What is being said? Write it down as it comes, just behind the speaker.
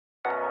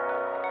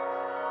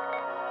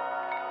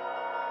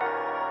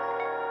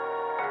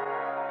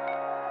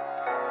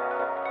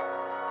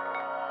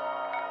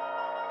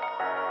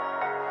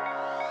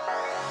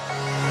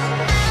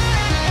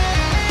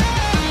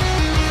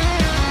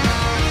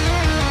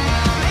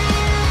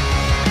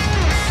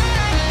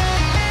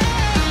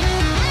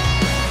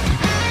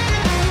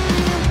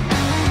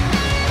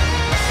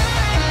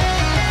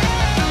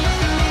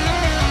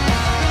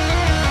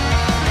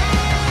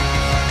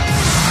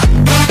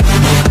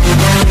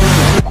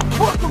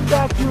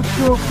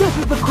YouTube? This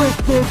is the Chris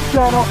Kids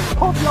channel.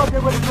 Hope y'all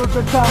get ready for a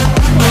good time.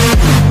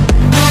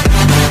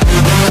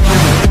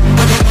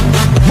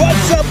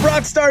 What's up,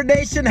 Rockstar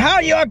Nation? How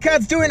you all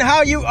cats doing?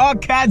 How you all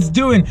cats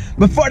doing?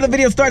 Before the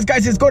video starts,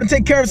 guys, let's go and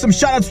take care of some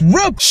shout-outs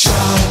real quick.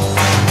 Shout,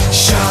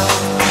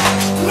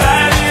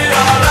 let it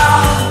all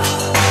out.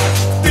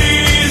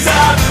 These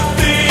are the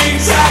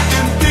things I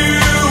can do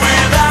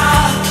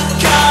without.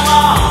 Come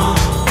on,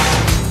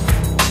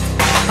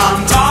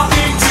 I'm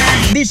talking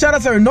to you. These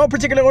shout-outs are in no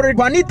particular order.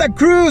 Juanita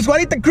Cruz,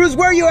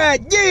 where you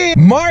at? Yeah.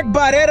 Mark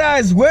Barrera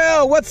as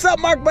well. What's up,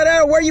 Mark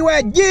Barrera? Where you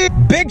at? Yeah.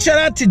 Big shout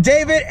out to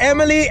David,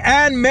 Emily,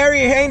 and Mary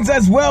Haynes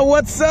as well.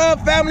 What's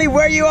up, family?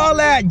 Where you all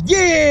at?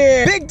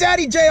 Yeah. Big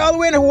Daddy J all the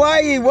way in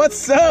Hawaii.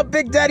 What's up,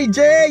 Big Daddy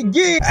J?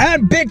 Yeah.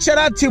 And big shout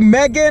out to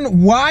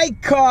Megan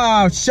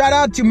Wyckoff. Shout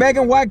out to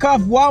Megan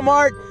Wyckoff,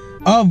 Walmart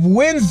of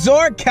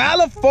Windsor,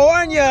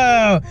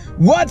 California.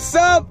 What's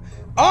up?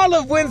 All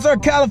of Windsor,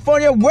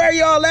 California, where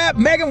y'all at?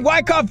 Megan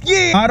Wyckoff,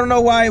 yeah! I don't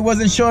know why it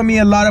wasn't showing me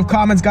a lot of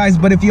comments, guys,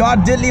 but if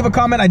y'all did leave a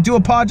comment, I do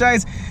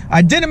apologize.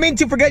 I didn't mean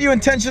to forget you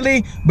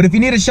intentionally, but if you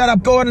need a shout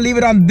out, go ahead and leave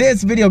it on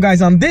this video,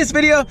 guys, on this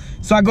video,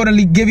 so I go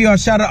to give you a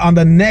shout out on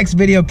the next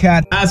video,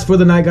 cat. As for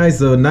the night, guys,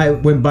 the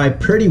night went by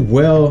pretty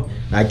well.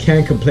 I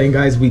can't complain,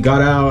 guys. We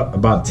got out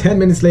about 10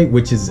 minutes late,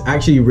 which is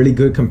actually really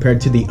good compared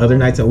to the other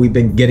nights that we've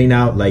been getting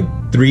out like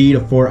 3 to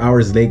 4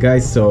 hours late,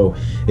 guys. So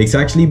it's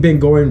actually been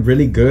going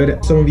really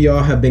good. Some of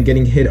y'all have been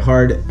getting hit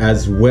hard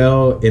as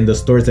well in the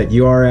stores that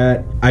you are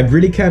at. I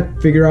really can't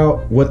figure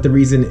out what the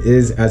reason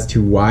is as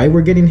to why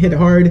we're getting hit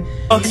hard.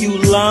 Fuck you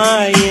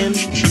lying,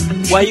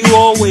 why you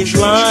always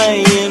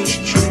lying?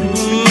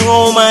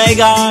 Oh my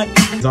god.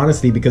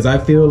 Honestly, because I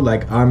feel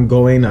like I'm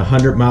going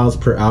 100 miles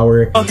per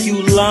hour. Fuck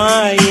you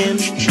lying,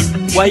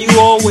 why you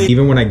always...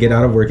 Even when I get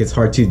out of work, it's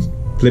hard to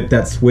flip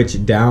that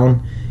switch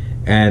down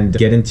and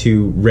get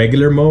into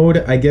regular mode,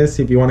 I guess,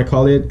 if you want to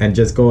call it, and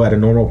just go at a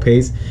normal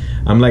pace.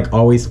 I'm like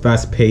always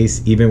fast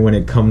paced, even when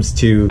it comes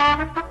to...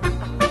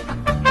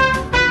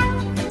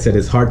 Said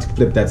it's hard to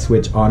flip that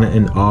switch on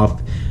and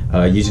off.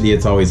 Usually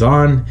it's always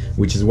on,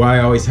 which is why I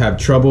always have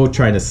trouble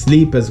trying to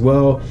sleep as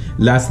well.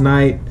 Last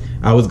night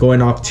I was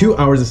going off 2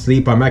 hours of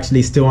sleep. I'm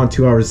actually still on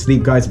 2 hours of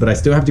sleep, guys, but I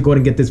still have to go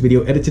and get this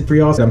video edited for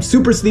y'all. So I'm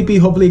super sleepy.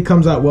 Hopefully it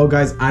comes out well,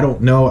 guys. I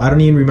don't know. I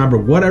don't even remember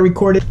what I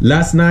recorded.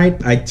 Last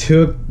night I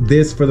took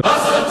this for the...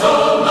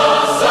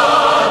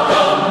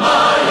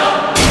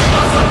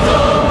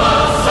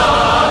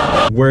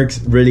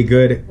 Works really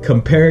good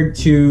compared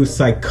to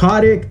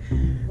Psychotic.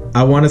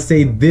 I want to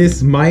say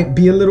this might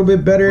be a little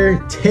bit better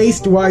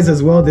taste wise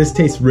as well. This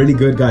tastes really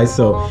good, guys.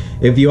 So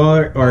if you all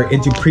are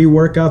into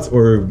pre-workouts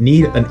or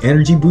need an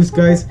energy boost,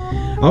 guys,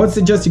 I would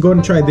suggest you go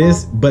and try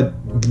this. But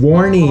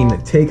warning,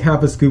 take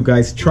half a scoop,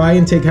 guys. Try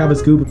and take half a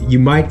scoop. You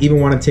might even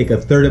want to take a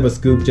third of a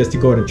scoop just to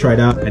go ahead and try it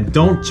out. And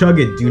don't chug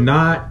it. Do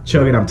not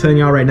chug it. I'm telling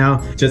y'all right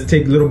now, just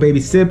take little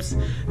baby sips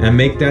and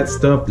make that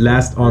stuff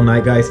last all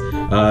night, guys.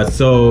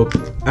 So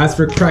as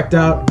for Cracked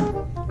Out,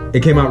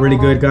 it came out really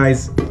good,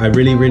 guys. I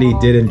really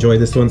did enjoy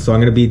this one, so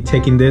I'm gonna be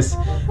taking this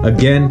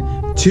again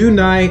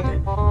tonight.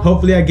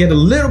 Hopefully I get a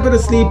little bit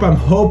of sleep. I'm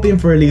hoping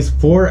for at least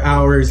 4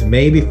 hours,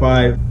 maybe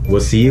 5.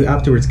 We'll see you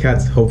afterwards,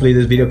 cats. Hopefully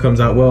this video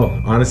comes out well.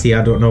 Honestly,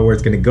 I don't know where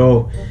it's gonna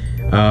go.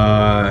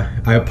 I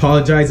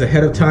apologize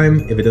ahead of time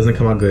if it doesn't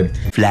come out good.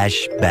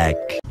 Flashback.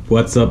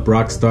 What's up,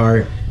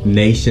 Rockstar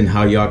Nation?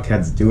 How y'all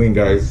cats doing,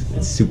 guys?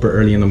 It's super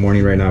early in the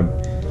morning right now.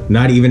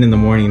 Not even in the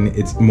morning,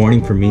 it's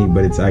morning for me,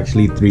 but it's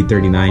actually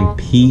 3:39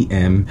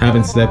 p.m.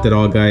 Haven't slept at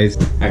all, guys.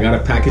 I got a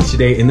package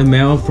today in the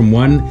mail from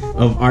one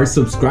of our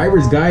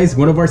subscribers, guys.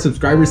 One of our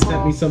subscribers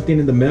sent me something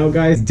in the mail,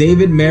 guys.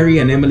 David, Mary,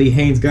 and Emily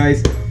Haynes,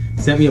 guys,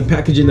 sent me a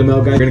package in the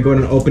mail, guys. We're gonna go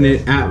ahead and open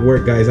it at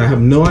work, guys. I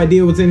have no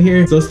idea what's in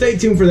here, so stay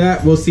tuned for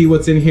that. We'll see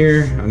what's in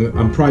here.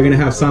 I'm probably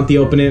gonna have Santi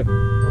open it.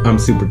 I'm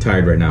super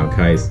tired right now,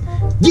 guys.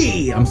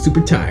 Yeah, I'm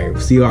super tired.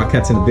 We'll see you all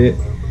cats in a bit.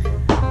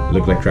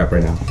 Look like crap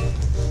right now.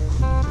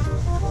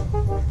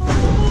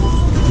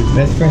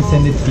 Best friend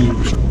send it to you.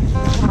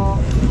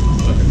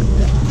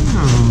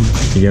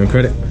 You give him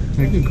credit?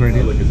 I give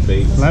credit. A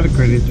lot of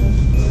credit.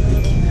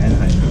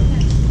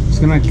 It's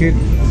gonna get...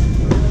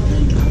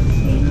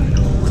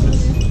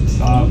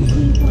 How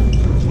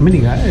many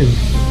guys?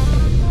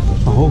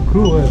 A whole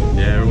crew.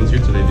 Yeah, everyone's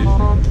here today, dude.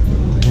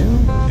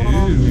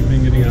 Yeah. Dude, we've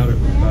been getting out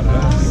about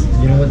us.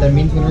 You know what that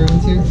means when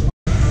everyone's here?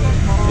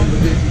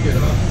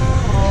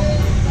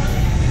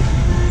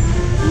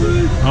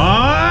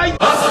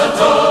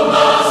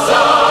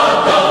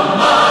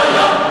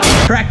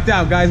 Cracked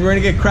out, guys. We're gonna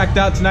get cracked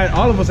out tonight.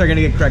 All of us are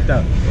gonna get cracked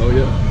out. Oh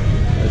yeah,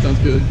 that sounds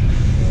good.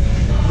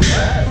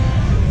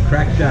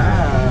 Cracked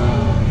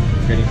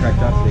out. Getting cracked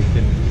out today,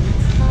 kid.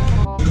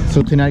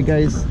 So tonight,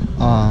 guys,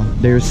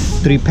 there's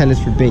 3 pellets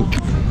for bake.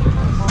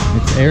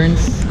 It's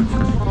Aaron's.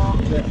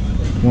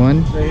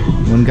 One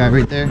guy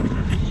right there.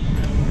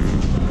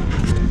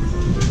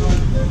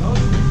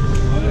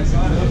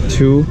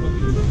 2.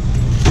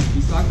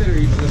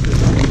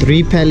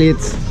 3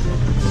 pellets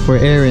for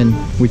Aaron,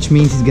 which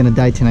means he's gonna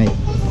die tonight.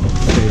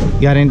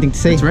 You got anything to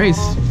say? Let's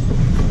race.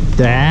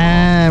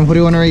 Damn, who do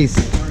you want to race?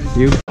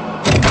 You?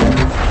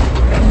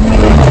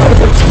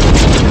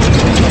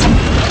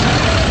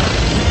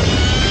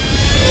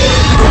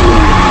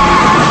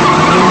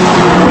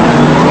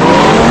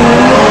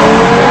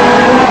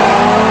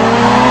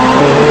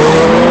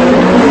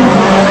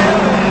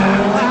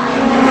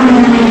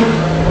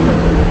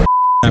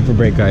 Time for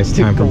break, guys.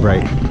 Time for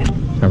break.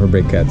 Time for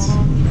break, cats.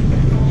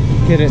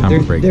 Get it. Time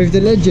for break. There's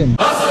the legend.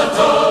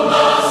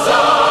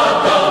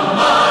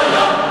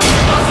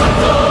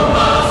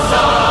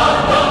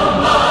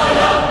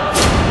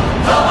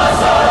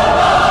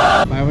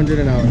 $500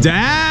 an hour.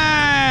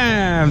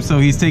 Damn! So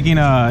he's taking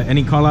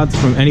any call outs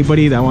from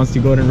anybody that wants to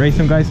go ahead and race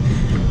him, guys.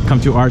 Come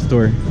to our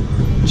store.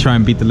 Try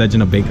and beat the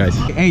legend of bait, guys.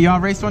 Hey, y'all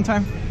raced one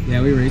time?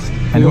 Yeah, we raced.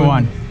 And who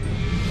won?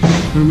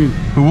 Who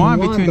Who won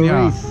between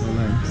y'all?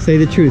 Say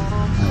the truth.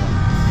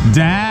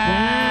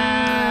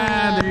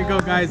 Damn! There you go,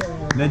 guys.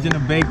 Legend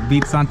of Bake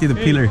beat Santi the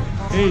Peeler.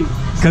 Hey.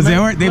 Because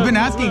they've been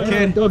asking,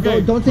 kid. Don't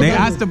say They bad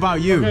asked words.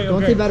 about you.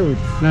 Don't say bad words.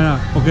 No,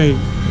 okay.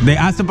 They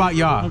asked about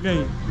y'all.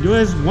 Okay, you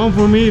guys want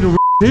for me to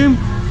him?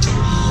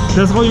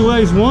 That's all you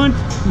guys want?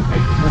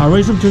 I'll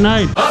race him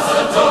tonight.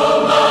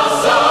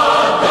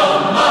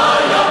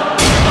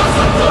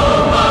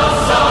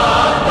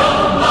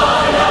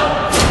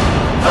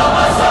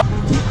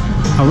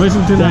 I'll race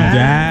him tonight.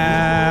 Damn.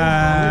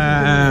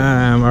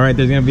 All right,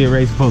 there's going to be a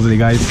race supposedly,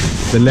 guys.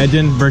 The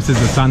legend versus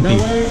the Santi.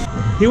 That way,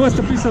 he wants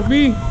a piece of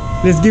me.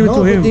 Let's give it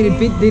No, to but him.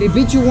 did he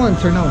beat you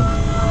once or no?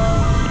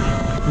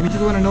 We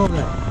just want to know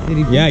that. Did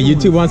he beat Yeah, you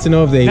YouTube once? wants to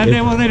know if they... That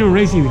day was not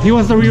racing. He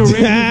was the real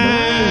racing.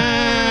 Damn.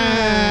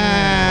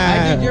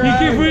 He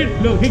came for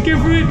it. Look, he came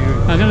for it.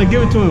 I gotta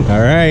give it to him.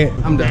 All right.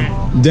 I'm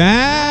done.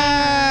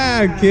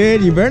 Damn,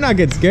 kid. You better not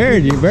get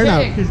scared. You better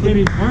not... He's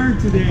getting burned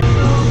today.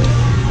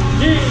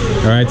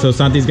 All right, so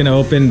Santi's gonna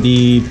open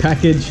the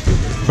package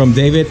from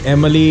David,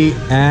 Emily,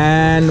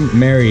 and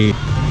Mary.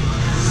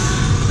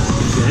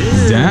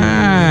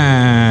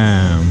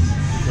 Damn.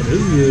 What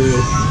is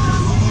this?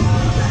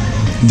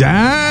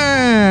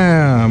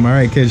 Damn. All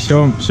right, kid,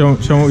 show him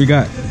what we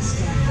got.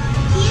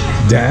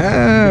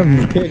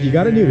 Damn, kid, you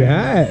got a new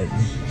hat.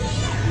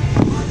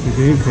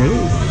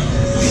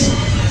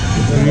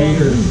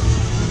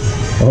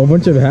 A whole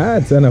bunch of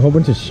hats and a whole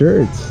bunch of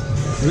shirts.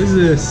 What is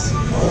this?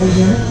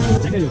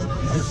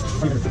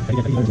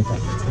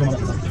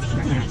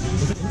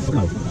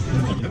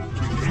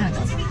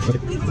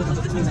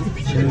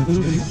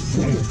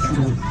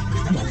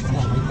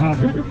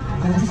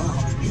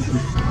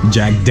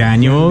 Jack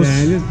Daniels.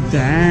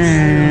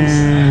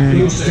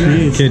 Damn.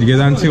 Kid, get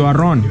on to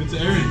Arron.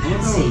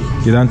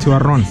 Get on to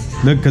Arron.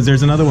 Look, because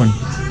there's another one.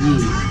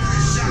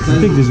 I'll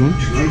take this one. I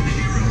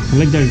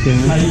like that thing.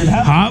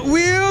 Hot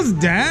Wheels?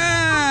 Damn.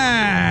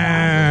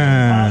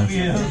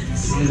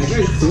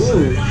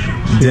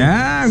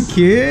 Damn,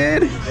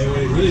 kid.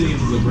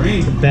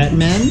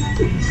 Batman?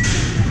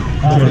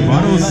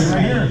 Bottles.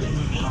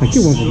 I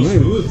keep one for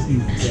mine.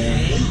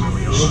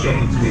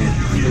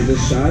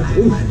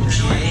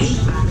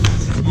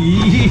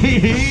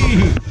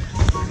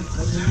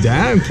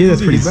 Damn, kid,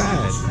 that's pretty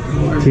bad.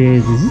 Okay,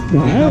 this is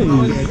nice. I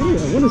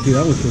want to see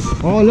that one too.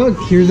 Oh, look,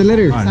 here's the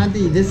letter. On.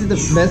 Santi, this is the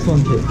best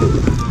one, kid.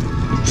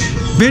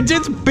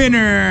 Fidget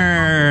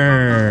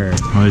spinner.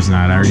 Oh, there's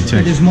not. I already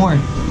checked. There's more.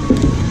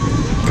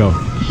 Go.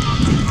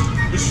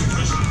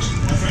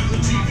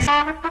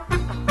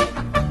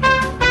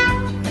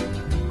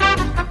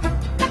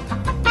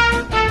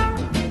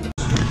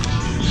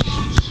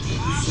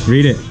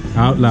 Read it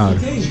out loud.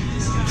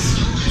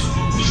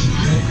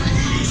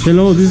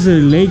 Hello, this is a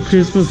late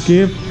Christmas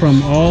gift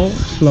from all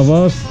of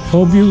us.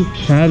 Hope you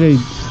had a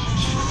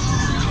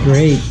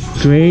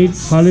great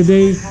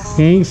holiday.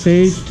 Hank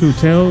says to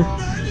tell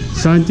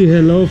Santi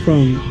hello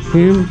from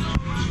him.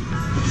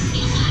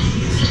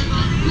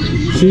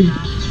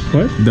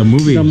 What? The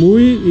movie. The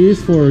movie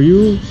is for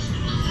you,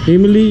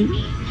 Emily.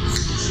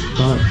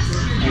 Thought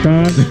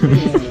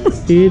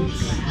it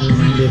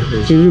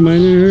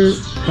reminded her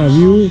of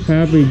you.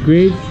 Have a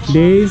great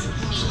day.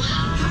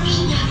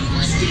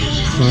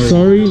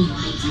 Sorry.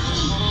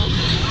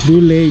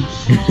 Too late.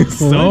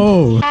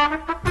 So.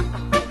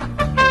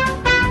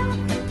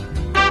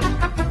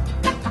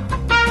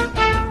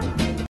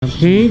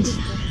 Hank,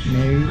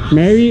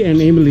 Mary,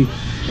 and Emily.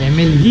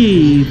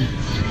 Emily.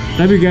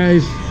 Love you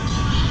guys.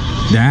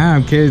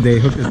 Damn, kids, they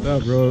hooked us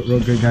up real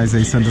good, guys.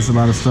 They sent us a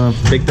lot of stuff.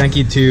 Big thank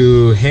you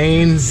to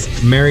Haynes,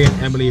 Mary,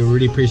 and Emily.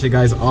 Really appreciate you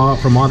guys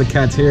from all the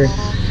cats here.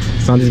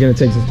 Santi's gonna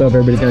take some stuff,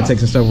 everybody's gonna take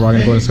some stuff. We're all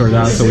gonna go and sort it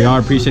out. So we all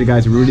appreciate it,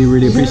 guys. Really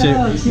appreciate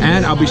it.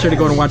 And I'll be sure to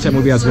go and watch that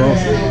movie as well.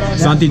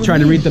 Santi trying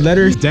to read the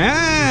letters.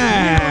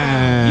 Damn!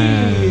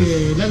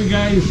 Love you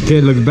guys.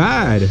 Kid looks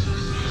bad.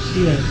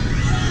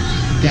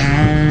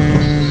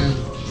 Damn.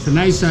 It's a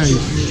nice size.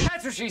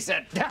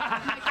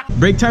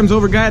 Break time's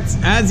over, guys.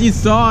 As you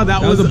saw,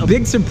 that was a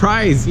big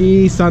surprise.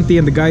 Santi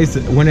and the guys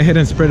went ahead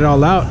and spread it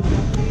all out.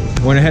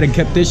 Went ahead and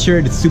kept this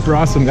shirt. It's super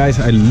awesome, guys.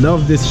 I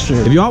love this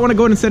shirt. If you all want to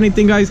go ahead and send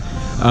anything, guys,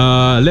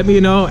 let me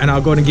know and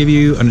I'll go ahead and give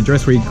you an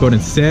address where you can go ahead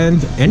and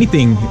send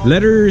anything,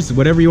 letters,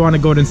 whatever you want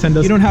to go ahead and send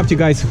us. You don't have to,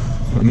 guys.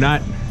 I'm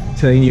not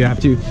telling you have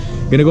to.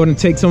 I'm gonna go ahead and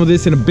take some of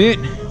this in a bit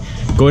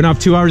Going off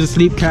 2 hours of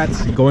sleep,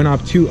 cats. Going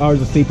off 2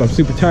 hours of sleep. I'm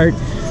super tired.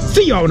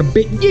 See y'all in a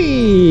bit.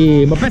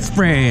 Yeah, my best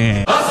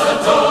friend.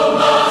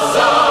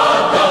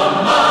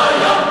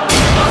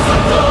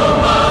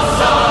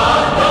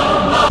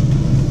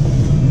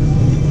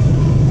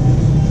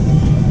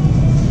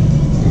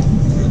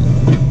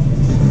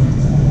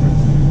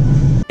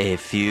 A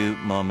few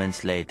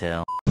moments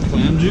later.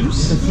 Clam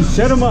juice?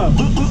 Shut them up.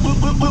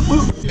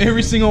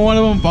 Every single one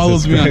of them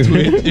follows me on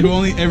Twitch. If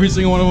only every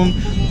single one of them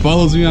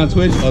follows me on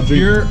Twitch, I'll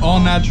drink pure, all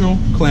natural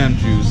clam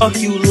juice. Fuck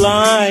you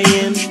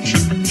lying.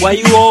 Why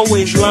you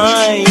always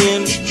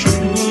lying?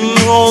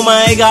 Oh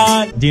my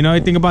God. Do you know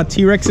anything about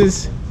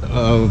T-Rexes?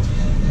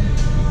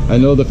 I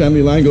know the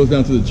family line goes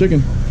down to the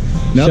chicken.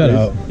 Shut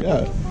up.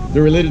 Yeah,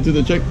 they're related to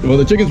the chick. Well,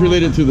 the chicken's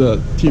related to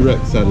the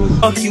T-Rex. That is.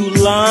 Fuck you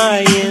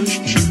lying.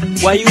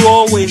 Why you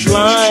always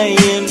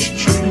lying?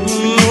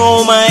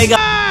 Oh my God.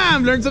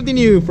 I've learned something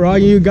new for all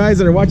you guys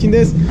that are watching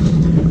this.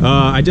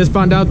 I just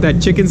found out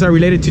that chickens are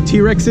related to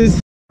T-Rexes.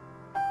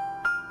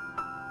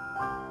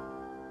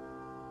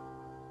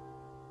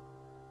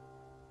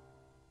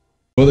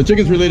 Well, the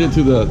chicken's related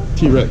to the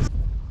T-Rex.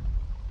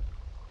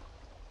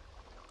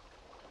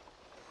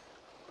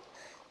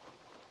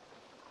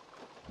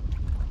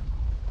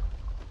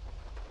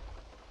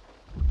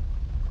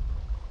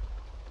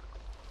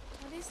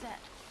 What is that?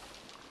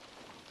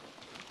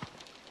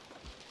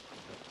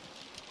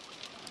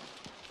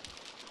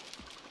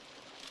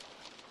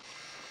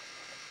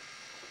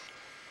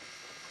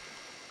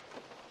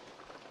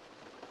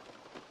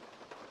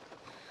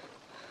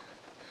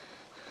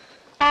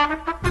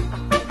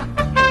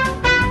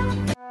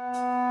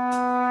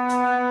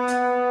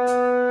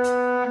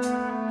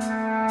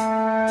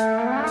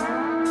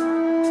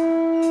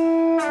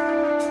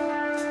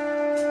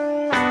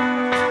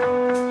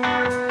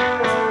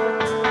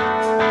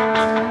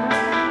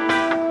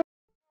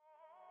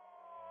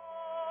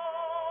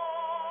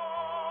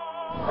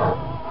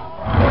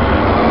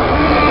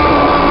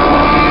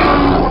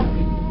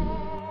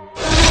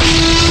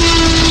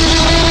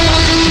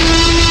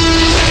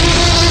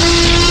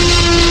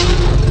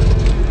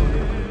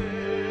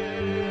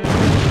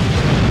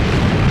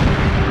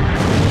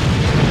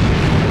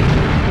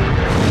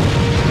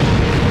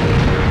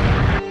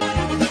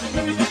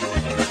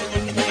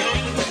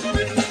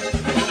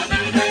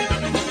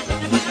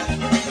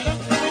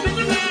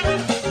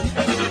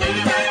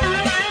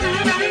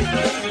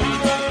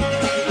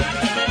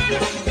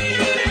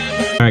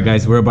 Alright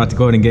guys, we're about to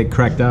go in and get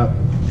cracked out.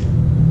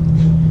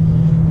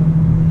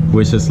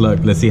 Wish us luck.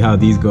 Let's see how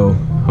these go.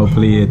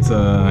 Hopefully it's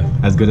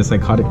as good as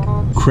Psychotic.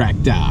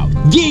 Cracked out.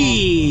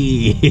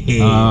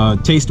 Yeah!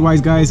 Taste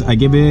wise guys, I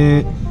give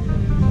it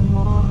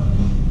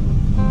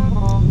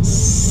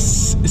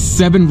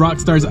 7 rock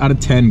stars out of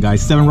 10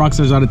 guys. 7 rock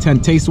stars out of 10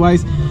 taste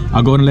wise.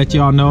 I'll go and let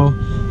y'all know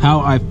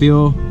how I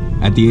feel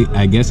at the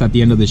at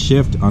the end of the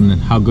shift on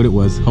how good it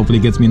was. Hopefully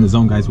it gets me in the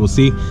zone guys. We'll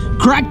see.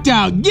 Cracked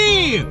out.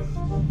 Yeah!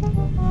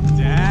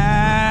 Damn,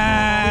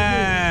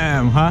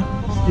 huh?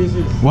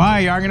 Excuses. Why?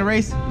 You aren't gonna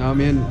race? No,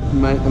 me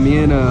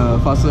and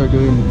Fossil are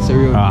doing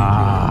serial.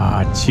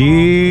 Ah,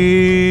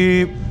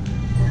 cheap.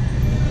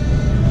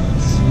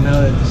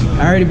 No,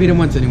 I already beat him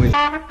once anyway.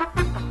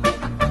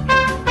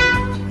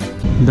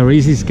 The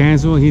race is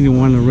canceled. He didn't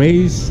want to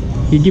race.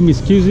 He gave me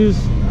excuses.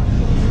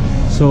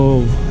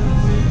 So,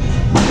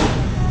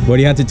 What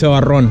do you have to tell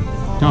Arron?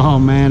 oh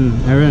man,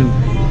 Aaron,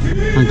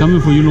 I'm coming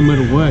for you no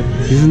matter what.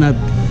 This is not.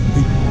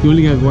 You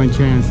only got one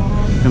chance.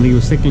 And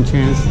your second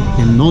chance,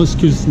 and no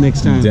excuses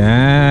next time.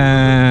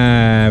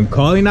 Damn.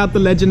 Calling out the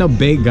legend of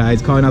Bake, guys.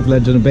 Calling out the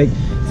legend of Bake.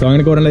 So I'm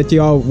gonna go and let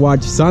y'all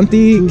watch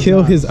Santi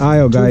kill his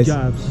IO, guys.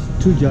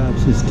 2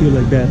 jobs. He's still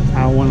like that.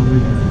 I want to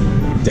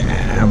win.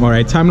 Damn. All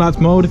right, time lapse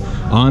mode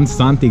on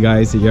Santi,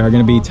 guys. Y'all are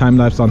gonna be time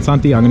lapse on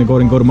Santi. I'm gonna go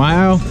and go to my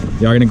aisle.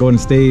 Y'all are gonna go and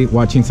stay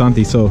watching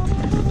Santi. So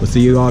we'll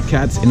see you all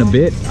cats in a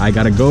bit. I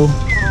gotta go.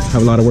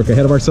 Have a lot of work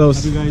ahead of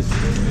ourselves. Happy guys.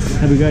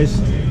 Happy guys.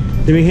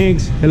 David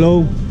Hanks.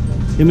 Hello.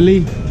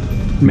 Emily.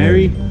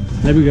 Mary.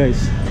 Love you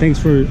guys. Thanks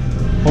for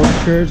all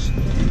the shirts.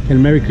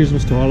 And Merry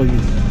Christmas to all of you.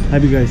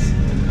 Love you guys.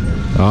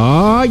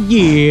 Oh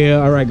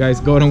yeah. All right,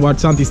 guys. Go ahead and watch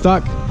Santi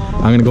stock.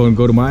 I'm gonna go and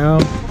go to my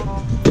aisle.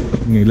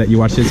 I'm gonna let you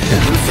watch this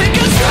cat.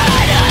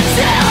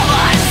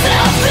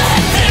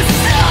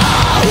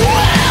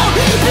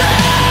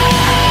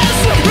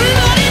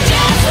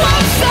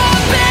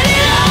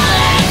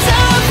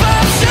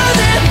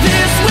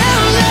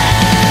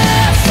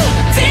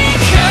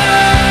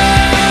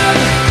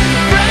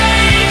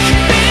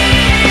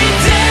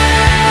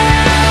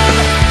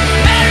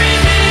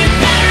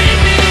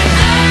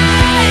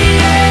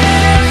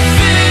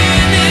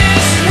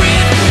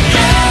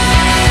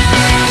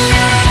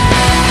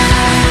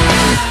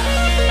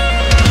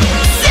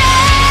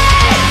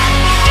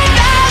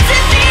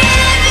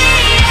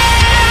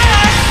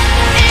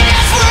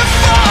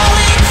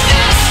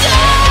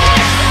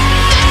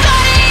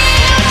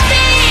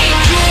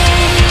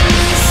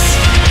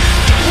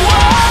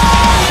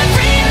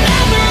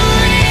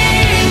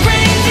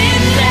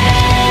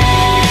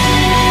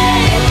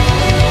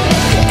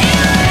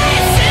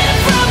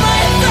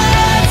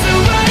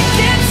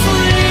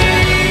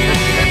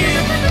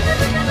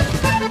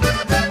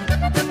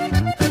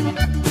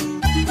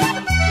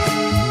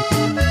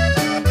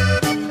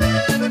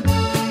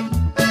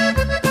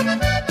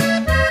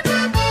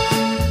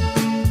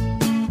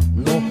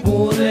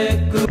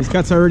 These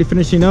cats are already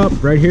finishing up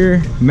right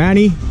here.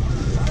 Manny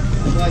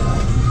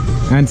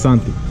and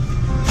Santi.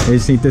 They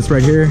just need this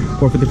right here,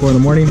 4:54 in the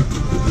morning.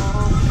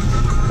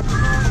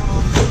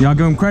 Y'all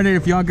give them credit.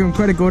 If y'all give them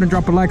credit, go ahead and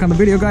drop a like on the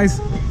video,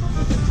 guys.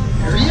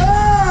 Hurry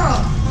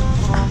up!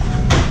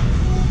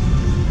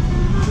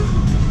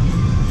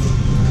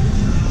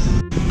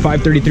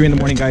 5:33 in the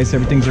morning, guys.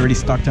 Everything's already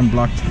stocked and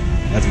blocked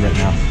as of right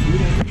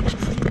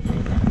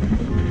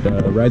now.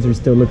 The riser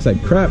still looks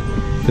like crap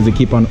because they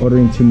keep on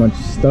ordering too much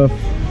stuff.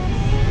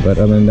 But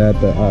other than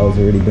that, the aisle's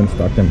already been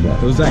stocked and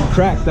blocked. It was that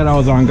crack that I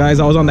was on, guys.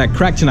 I was on that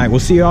crack tonight.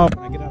 We'll see y'all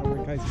when I get out of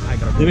work, guys. I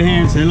gotta David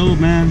Hands, hello,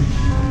 man.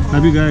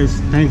 Love you guys.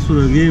 Thanks for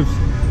the gifts.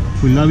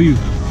 We love you.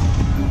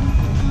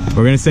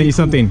 We're gonna send you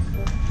something.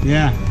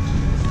 Yeah.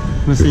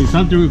 I'm gonna say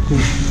something real cool.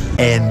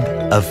 End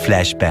of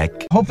flashback.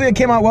 Hopefully it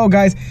came out well,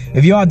 guys.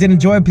 If y'all did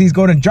enjoy it, please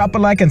go ahead and drop a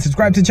like and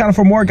subscribe to the channel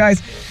for more,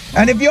 guys.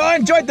 And if y'all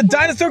enjoyed the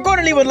dinosaur, go ahead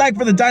and leave a like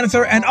for the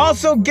dinosaur, and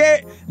also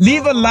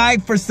leave a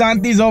like for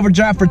Santi's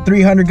overdraft for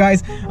 300,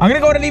 guys. I'm gonna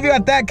go ahead and leave you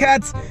at that,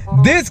 cats.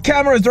 This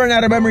camera is running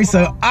out of memory,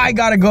 so I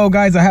gotta go,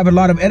 guys. I have a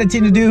lot of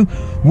editing to do.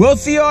 We'll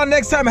see y'all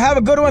next time. Have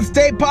a good one.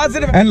 Stay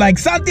positive, and like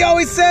Santi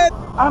always said,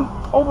 I'm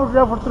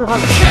overdraft for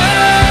 300.